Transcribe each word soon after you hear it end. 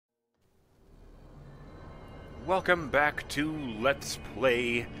Welcome back to Let's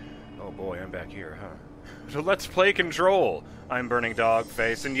Play... Oh boy, I'm back here, huh? So Let's Play Control! I'm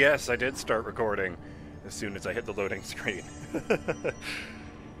BurningDogFace, and yes, I did start recording as soon as I hit the loading screen.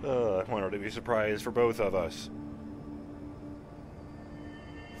 I wanted to be a surprise for both of us.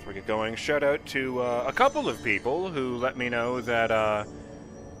 Before we get going, shout out to a couple of people who let me know that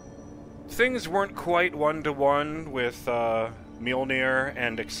things weren't quite one-to-one with Mjolnir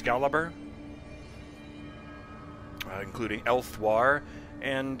and Excalibur. Including Elthwar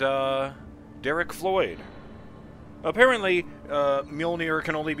and Derek Floyd. Apparently, Mjolnir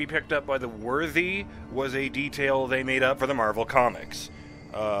can only be picked up by the worthy was a detail they made up for the Marvel Comics.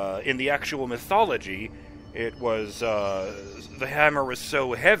 In the actual mythology, it was the hammer was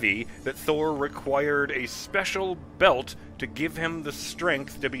so heavy that Thor required a special belt to give him the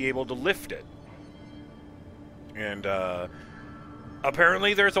strength to be able to lift it. And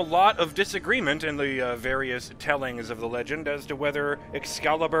apparently there's a lot of disagreement in the various tellings of the legend as to whether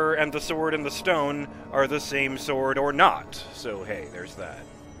Excalibur and the Sword in the Stone are the same sword or not. So hey, there's that.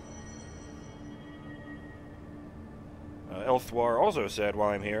 Elthwar also said while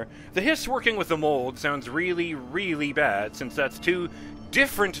I'm here, the hiss working with the mold sounds really, really bad since that's two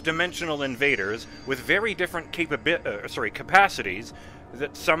different dimensional invaders with very different capacities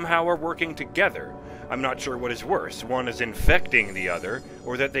that somehow are working together. I'm not sure what is worse, one is infecting the other,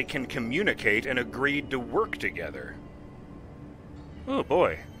 or that they can communicate and agreed to work together. Oh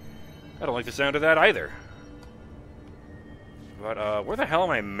boy, I don't like the sound of that either. But, where the hell am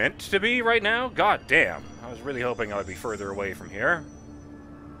I meant to be right now? God damn, I was really hoping I would be further away from here.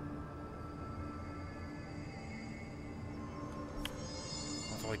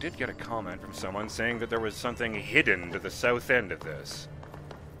 Although I did get a comment from someone saying that there was something hidden to the south end of this.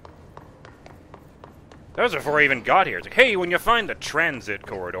 That was before I even got here. It's like, hey, when you find the transit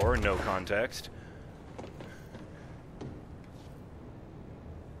corridor, no context.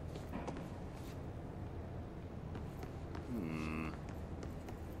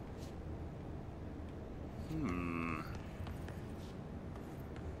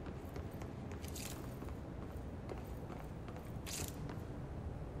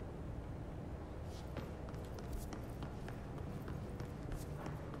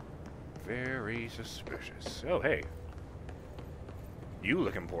 Very suspicious. Oh, hey. You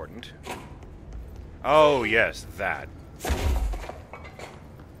look important. Oh, yes, that.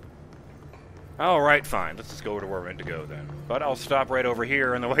 Alright, fine. Let's just go to where we're meant to go, then. But I'll stop right over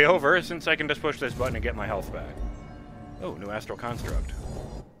here on the way over, since I can just push this button and get my health back. Oh, new astral construct.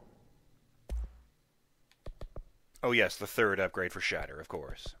 Oh, yes, the third upgrade for Shatter, of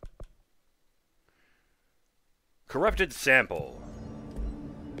course. Corrupted sample.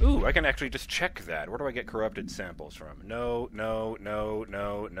 Ooh, I can actually just check that. Where do I get corrupted samples from? No.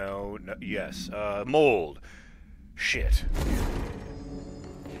 Yes. Mold. Shit.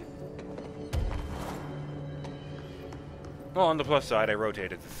 Well, on the plus side, I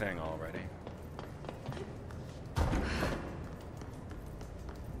rotated the thing already.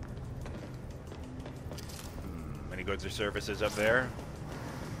 Any goods or services up there?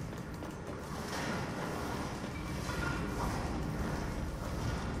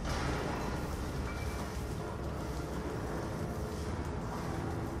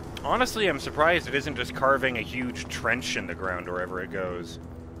 Honestly, I'm surprised it isn't just carving a huge trench in the ground wherever it goes.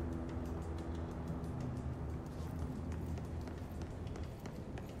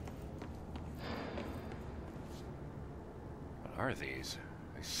 What are these?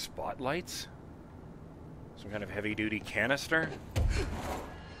 Are these spotlights? Some kind of heavy-duty canister?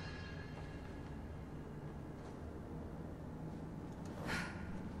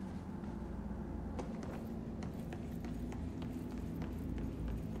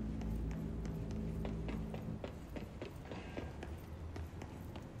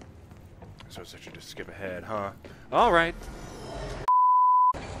 So such a just skip ahead, huh? Alright.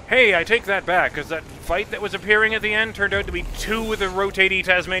 Hey, I take that back, because that fight that was appearing at the end turned out to be two of the rotating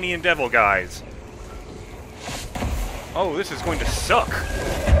Tasmanian Devil guys. Oh, this is going to suck.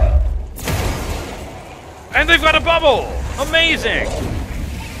 And they've got a bubble! Amazing!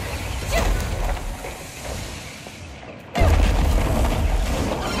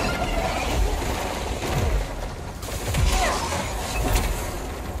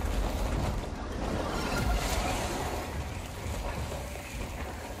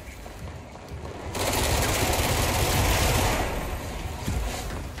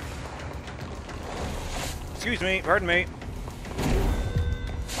 Excuse me, pardon me.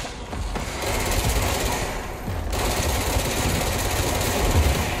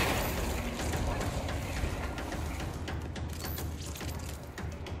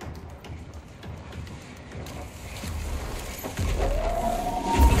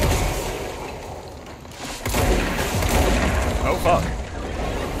 fuck?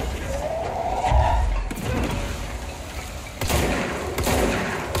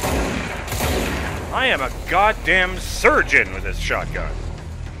 I am a goddamn surgeon with this shotgun.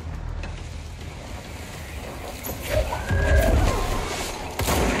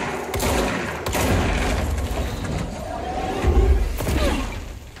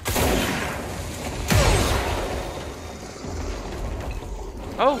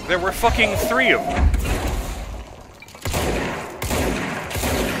 Oh, there were fucking 3 of them.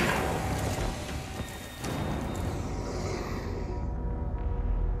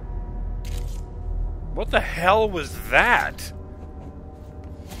 What the hell was that?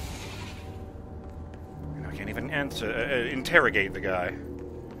 I can't even interrogate the guy.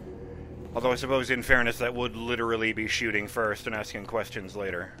 Although I suppose, in fairness, that would literally be shooting first and asking questions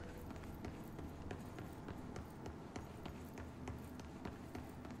later.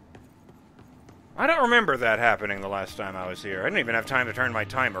 I don't remember that happening the last time I was here. I didn't even have time to turn my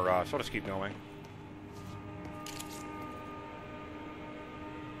timer off, so I'll just keep going.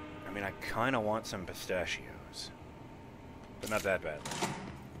 I mean, I kind of want some pistachios. But not that bad.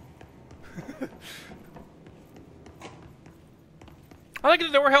 I like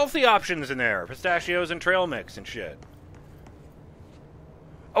that there were healthy options in there. Pistachios and trail mix and shit.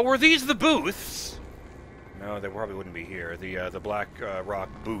 Oh, were these the booths? No, they probably wouldn't be here. The Black Rock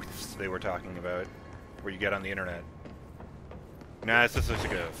booths they were talking about, where you get on the internet. Nah, it's just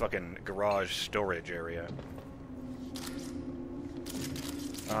like a fucking garage storage area.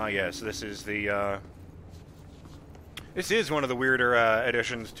 Ah, yes, this is the, this is one of the weirder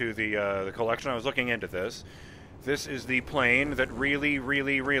additions to the collection. I was looking into this. This is the plane that really,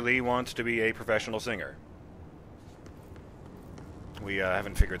 really, really wants to be a professional singer. We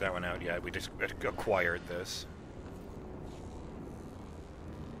haven't figured that one out yet. We just acquired this.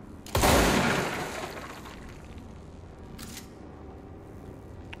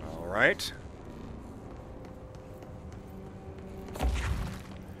 Alright.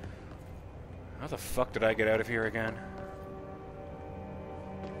 How the fuck did I get out of here again?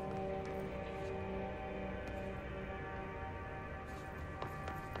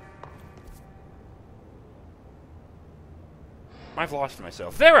 I've lost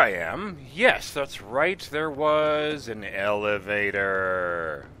myself. There I am! Yes, that's right. There was an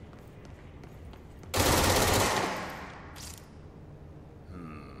elevator.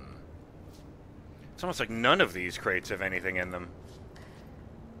 It's almost like none of these crates have anything in them.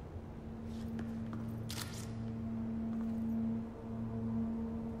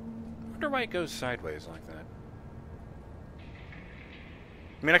 I wonder why it goes sideways like that.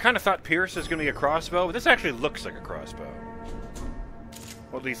 I mean, I kind of thought Pierce is going to be a crossbow, but this actually looks like a crossbow.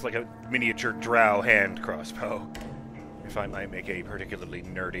 Well, at least like a miniature drow hand crossbow, if I might make a particularly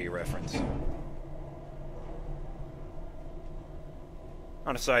nerdy reference.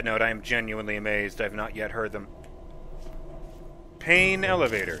 On a side note, I am genuinely amazed I've not yet heard them. Pain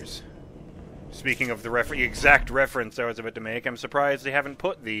elevators. Speaking of the exact reference I was about to make, I'm surprised they haven't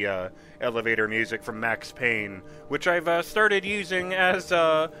put the elevator music from Max Payne, which I've started using as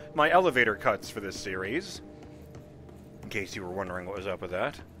my elevator cuts for this series. In case you were wondering what was up with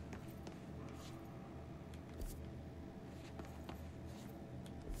that.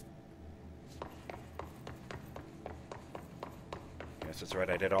 Yes, that's right,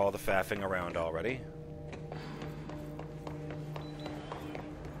 I did all the faffing around already.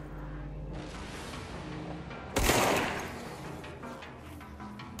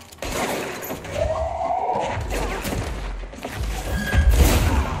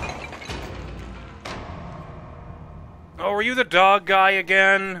 Oh, are you the dog guy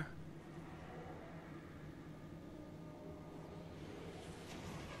again?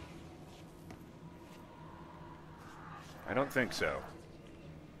 I don't think so.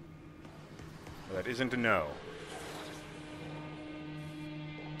 Well, that isn't a no.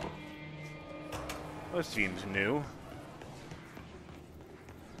 Well, this seems new.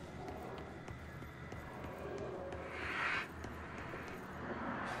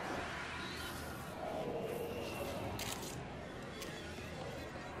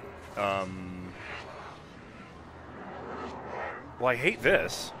 Well, I hate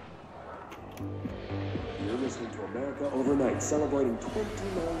this. You're listening to America Overnight, celebrating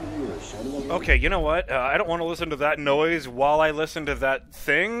 29 years. Shining Okay, you know what? I don't want to listen to that noise while I listen to that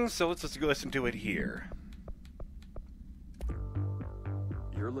thing, so let's just listen to it here.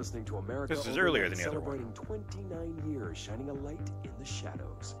 You're listening to America This is Overnight, earlier than the other one. celebrating 29 years, shining a light in the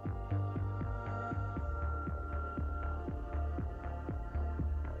shadows.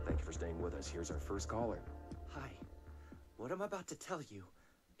 Thank you for staying with us. Here's our first caller. Hi. What I'm about to tell you,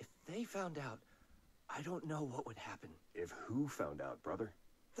 if they found out, I don't know what would happen. If who found out, brother?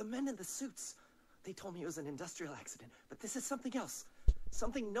 The men in the suits. They told me it was an industrial accident, but this is something else.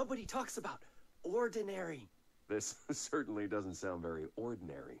 Something nobody talks about. Ordinary. This certainly doesn't sound very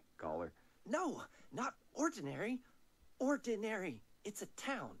ordinary, caller. No, not ordinary. Ordinary. It's a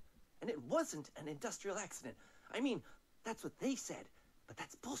town. And it wasn't an industrial accident. I mean, that's what they said, but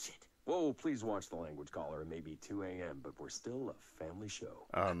that's bullshit. Whoa, please watch the language, caller. It may be 2 a.m., but we're still a family show.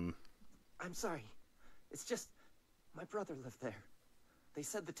 I'm sorry. It's just, my brother lived there. They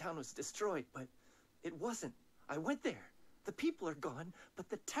said the town was destroyed, but it wasn't. I went there. The people are gone, but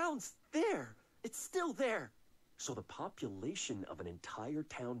the town's there. It's still there. So the population of an entire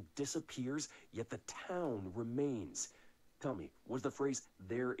town disappears, yet the town remains. Tell me, was the phrase,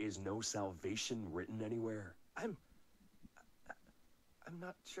 "there is no salvation," written anywhere? I'm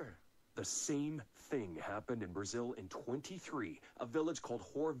not sure. The same thing happened in Brazil in 23, a village called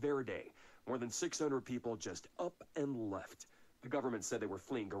Hor Verde. More than 600 people just up and left. The government said they were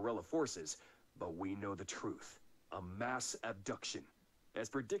fleeing guerrilla forces, but we know the truth. A mass abduction, as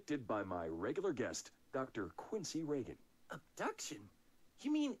predicted by my regular guest, Dr. Quincy Reagan. Abduction?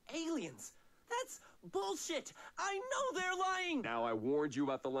 You mean aliens? That's bullshit! I know they're lying! Now, I warned you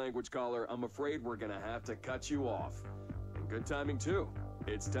about the language, caller. I'm afraid we're gonna have to cut you off. And good timing, too.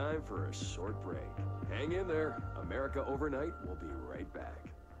 It's time for a short break. Hang in there. America Overnight will be right back.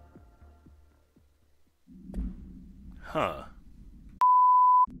 Huh.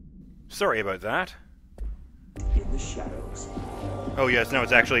 Sorry about that. In the shadows. Oh yes, now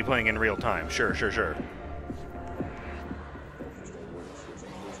it's actually playing in real time. Sure.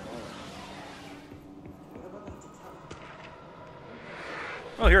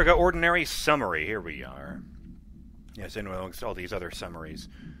 Well, here we go. Ordinary summary. Here we are. Yes, and amongst all these other summaries.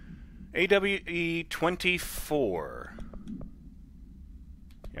 AWE 24.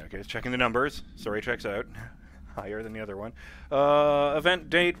 Yeah, okay, it's checking the numbers. Sorry, checks out. Higher than the other one. Event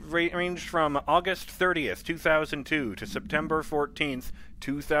date ranged from August 30th, 2002 to September 14th,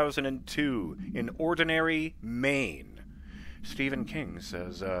 2002 in Ordinary, Maine. Stephen King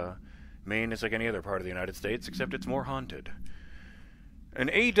says, Maine is like any other part of the United States, except it's more haunted. An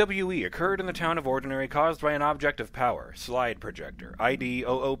AWE occurred in the town of Ordinary caused by an object of power, slide projector, ID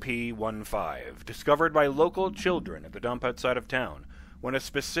OOP-15, discovered by local children at the dump outside of town. When a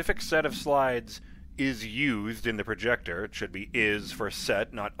specific set of slides is used in the projector, it should be is for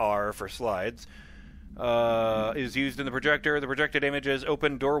set, not R for slides, is used in the projected images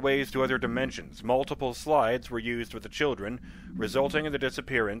open doorways to other dimensions. Multiple slides were used with the children, resulting in the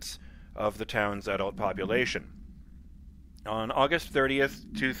disappearance of the town's adult population. On August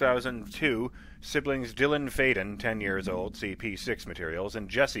 30th, 2002, siblings Dylan Faden, 10 years old, CP6 materials, and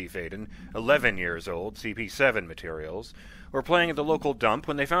Jesse Faden, 11 years old, CP7 materials, were playing at the local dump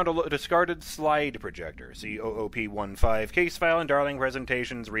when they found a discarded slide projector, COOP-15, case file and Darling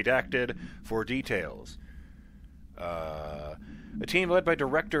presentations redacted for details. A team led by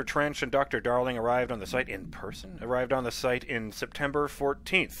Director Trench and Dr. Darling arrived on the site in September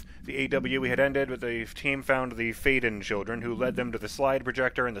 14th. The AWE had ended, but the team found the Faden children, who led them to the slide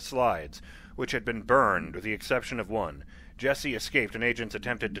projector and the slides, which had been burned, with the exception of one. Jesse escaped, and agents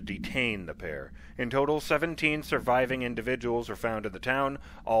attempted to detain the pair. In total, 17 surviving individuals were found in the town.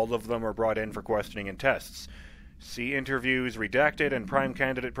 All of them were brought in for questioning and tests. See interviews redacted and prime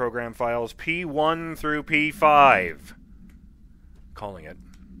candidate program files P1 through P5. Calling it.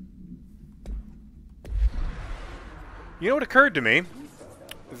 You know what occurred to me?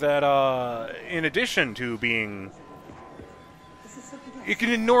 That, in addition to being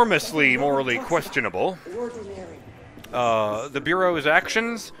enormously morally questionable, the Bureau's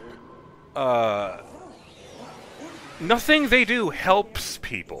actions, nothing they do helps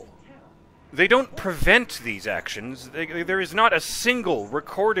people. They don't prevent these actions. There is not a single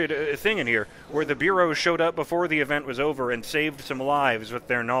recorded thing in here where the Bureau showed up before the event was over and saved some lives with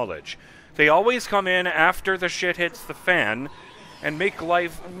their knowledge. They always come in after the shit hits the fan and make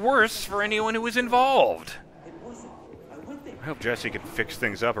life worse for anyone who is involved. I hope Jessie can fix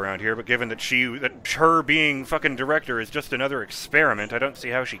things up around here, but given that her being fucking director is just another experiment, I don't see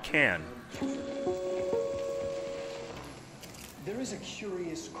how she can. There is a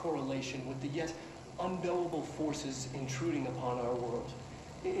curious correlation with the yet unknowable forces intruding upon our world,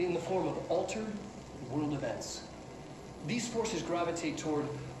 in the form of altered world events. These forces gravitate toward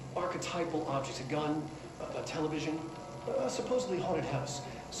archetypal objects, a gun, a television, a supposedly haunted house.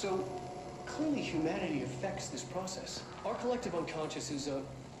 So clearly humanity affects this process. Our collective unconscious is a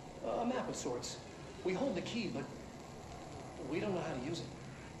map of sorts. We hold the key, but we don't know how to use it.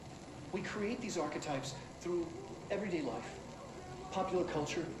 We create these archetypes through everyday life. Popular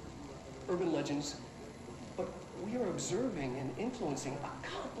culture, urban legends, we are observing and influencing a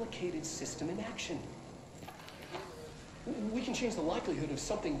complicated system in action. We can change the likelihood of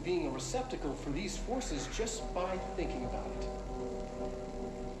something being a receptacle for these forces just by thinking about it.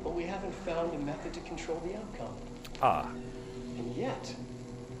 But we haven't found a method to control the outcome. Ah. And yet,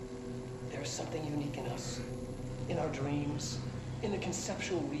 there's something unique in us, in our dreams, in the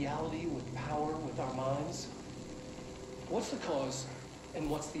conceptual reality with power with our minds. What's the cause and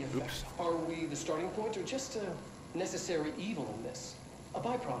what's the effect? Oops. Are we the starting point or just a necessary evil in this? A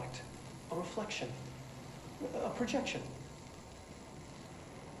byproduct, a reflection, a projection?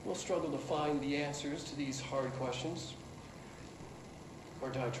 We'll struggle to find the answers to these hard questions, or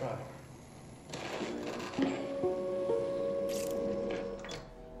die trying.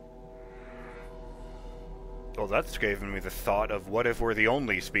 Well, that's given me the thought of what if we're the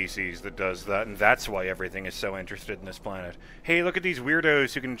only species that does that, and that's why everything is so interested in this planet. Hey, look at these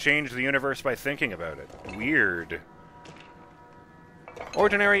weirdos who can change the universe by thinking about it. Weird.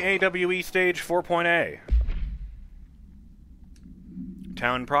 Ordinary AWE Stage 4.A.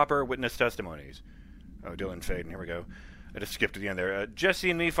 Town proper, witness testimonies. Oh, Dylan Faden, here we go. I just skipped to the end there. Jesse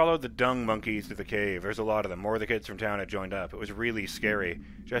and me followed the dung monkeys to the cave. There's a lot of them. More of the kids from town had joined up. It was really scary.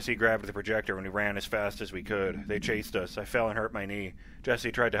 Jesse grabbed the projector and we ran as fast as we could. They chased us. I fell and hurt my knee. Jesse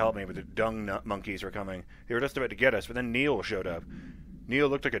tried to help me, but the dung monkeys were coming. They were just about to get us, but then Neil showed up. Neil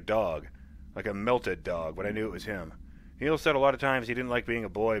looked like a dog. Like a melted dog, but I knew it was him. Neil said a lot of times he didn't like being a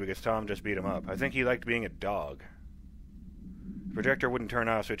boy because Tom just beat him up. I think he liked being a dog. The projector wouldn't turn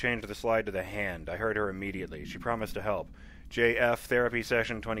off, so we changed the slide to the hand. I heard her immediately. She promised to help. JF Therapy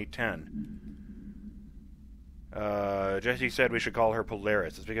Session 2010. Jesse said we should call her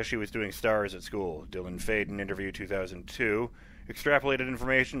Polaris. It's because she was doing stars at school. Dylan Faden, interview 2002. Extrapolated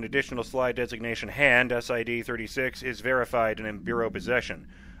information, additional slide designation hand, SID 36, is verified and in bureau possession.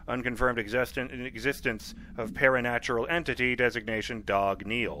 Unconfirmed existence of paranatural entity, designation Dog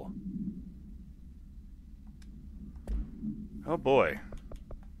Neil. Oh boy.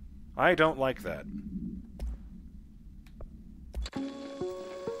 I don't like that.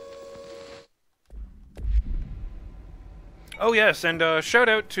 Oh yes, and shout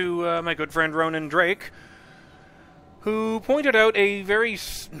out to my good friend Ronan Drake, who pointed out a very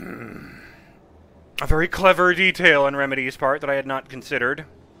clever detail on Remedy's part that I had not considered.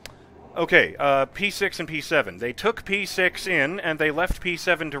 Okay, P6 and P7. They took P6 in, and they left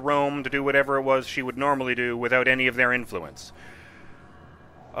P7 to roam to do whatever it was she would normally do without any of their influence.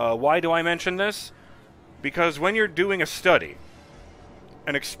 Why do I mention this? Because when you're doing a study,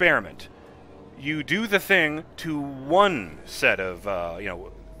 an experiment, you do the thing to one set of,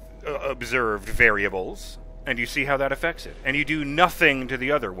 observed variables, and you see how that affects it. And you do nothing to the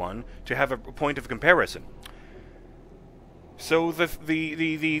other one to have a point of comparison. So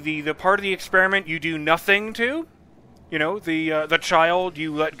the part of the experiment you do nothing to, the child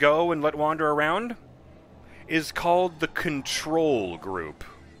you let go and let wander around, is called the control group.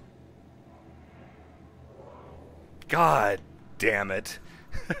 God damn it.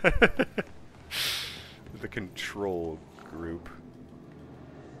 The control group.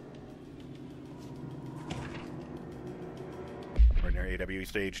 Ordinary AWE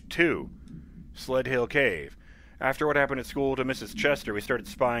Stage 2. Sled Hill Cave. After what happened at school to Mrs. Chester, we started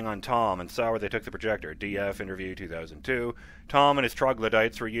spying on Tom and saw where they took the projector. DF interview 2002. Tom and his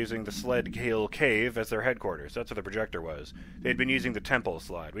troglodytes were using the Sled Hill Cave as their headquarters. That's what the projector was. They'd been using the temple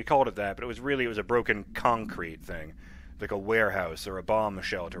slide. We called it that, but it was a broken concrete thing. Like a warehouse or a bomb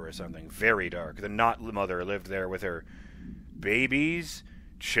shelter or something. Very dark. The Knot mother lived there with her babies?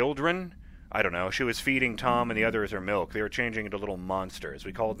 Children? I don't know. She was feeding Tom and the others her milk. They were changing into little monsters.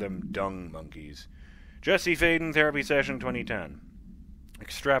 We called them dung monkeys. Jesse Faden, Therapy Session 2010.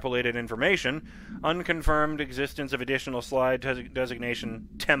 Extrapolated information. Unconfirmed existence of additional slide designation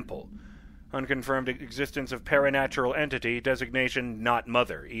Temple. Unconfirmed existence of paranatural entity designation Not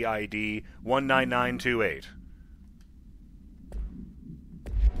Mother. EID 19928.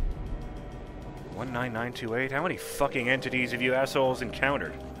 19928? How many fucking entities have you assholes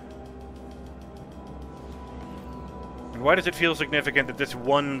encountered? And why does it feel significant that this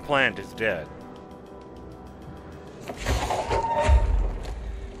one plant is dead?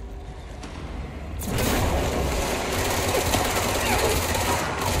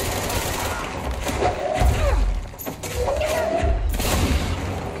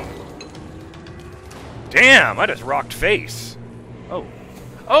 Damn, I just rocked face. Oh.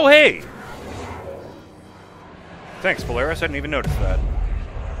 Oh, hey! Thanks, Polaris. I didn't even notice that.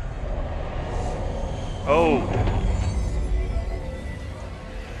 Oh.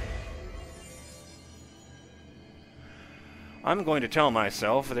 I'm going to tell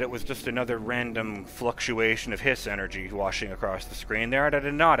myself that it was just another random fluctuation of hiss energy washing across the screen there, and I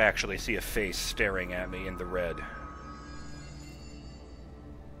did not actually see a face staring at me in the red.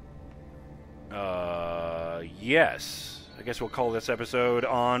 Yes. I guess we'll call this episode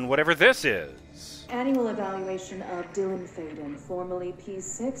on whatever this is. Annual evaluation of Dylan Faden, formerly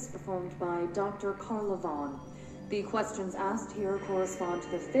P6, performed by Dr. Carla Vaughn. The questions asked here correspond to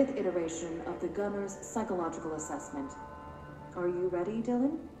the 5th iteration of the Gunner's psychological assessment. Are you ready,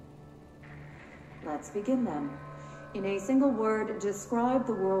 Dylan? Let's begin then. In a single word, describe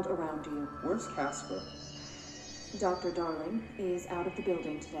the world around you. Where's Casper? Dr. Darling is out of the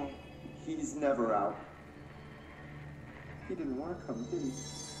building today. He's never out. He didn't want to come, did he?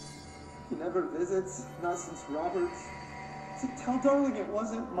 He never visits, not since Roberts. So tell Darling it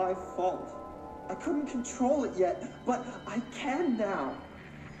wasn't my fault. I couldn't control it yet, but I can now.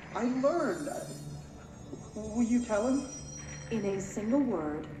 I learned. Will you tell him? In a single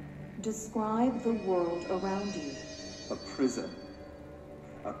word, describe the world around you. A prison.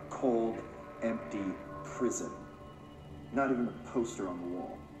 A cold, empty prison. Not even a poster on the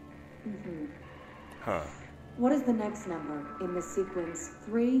wall. Mm-hmm. Huh. What is the next number in the sequence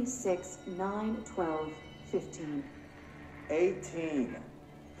 3, 6, 9, 12, 15? 18.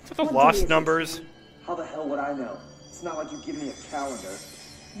 So the lost numbers. How the hell would I know? It's not like you give me a calendar.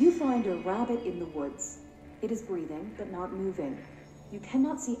 You find a rabbit in the woods. It is breathing, but not moving. You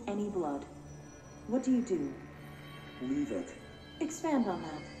cannot see any blood. What do you do? Leave it. Expand on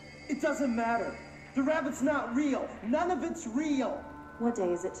that. It doesn't matter. The rabbit's not real. None of it's real. What day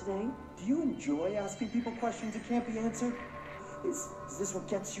is it today? Do you enjoy asking people questions that can't be answered? Is this what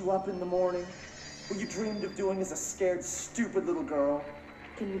gets you up in the morning? What you dreamed of doing as a scared, stupid little girl?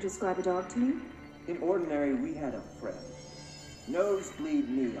 Can you describe a dog to me? In Ordinary, we had a friend. Nosebleed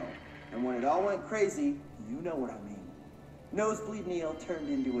Neil. And when it all went crazy, you know what I mean. Nosebleed Neil turned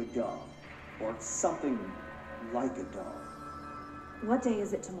into a dog. Or something like a dog. What day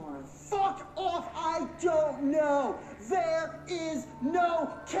is it tomorrow? Fuck off! I don't know! There is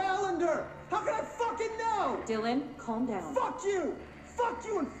no calendar! How can I fucking know? Dylan, calm down. Fuck you! Fuck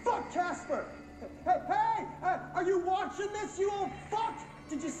you and fuck Casper! Hey! Are you watching this, you old fuck?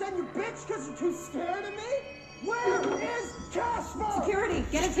 Did you send your bitch because you're too scared of me? Where is Casper? Security,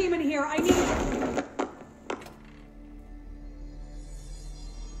 get a team in here. I need...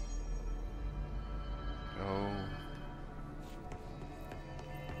 Oh.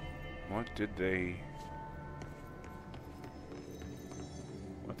 What did they...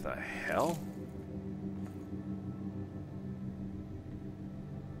 What the hell?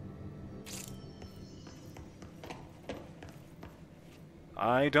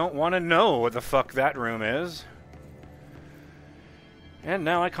 I don't want to know what the fuck that room is. And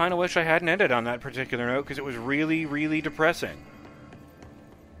now I kind of wish I hadn't ended on that particular note, because it was really, really depressing.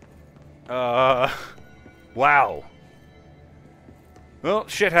 Wow. Well,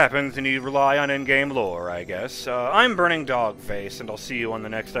 shit happens and you rely on in-game lore, I guess. I'm BurningDogFace, and I'll see you on the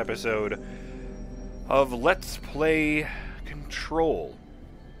next episode of Let's Play Control,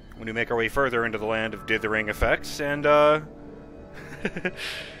 when we make our way further into the land of dithering effects, and, and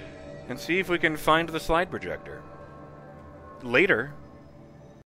see if we can find the slide projector. Later.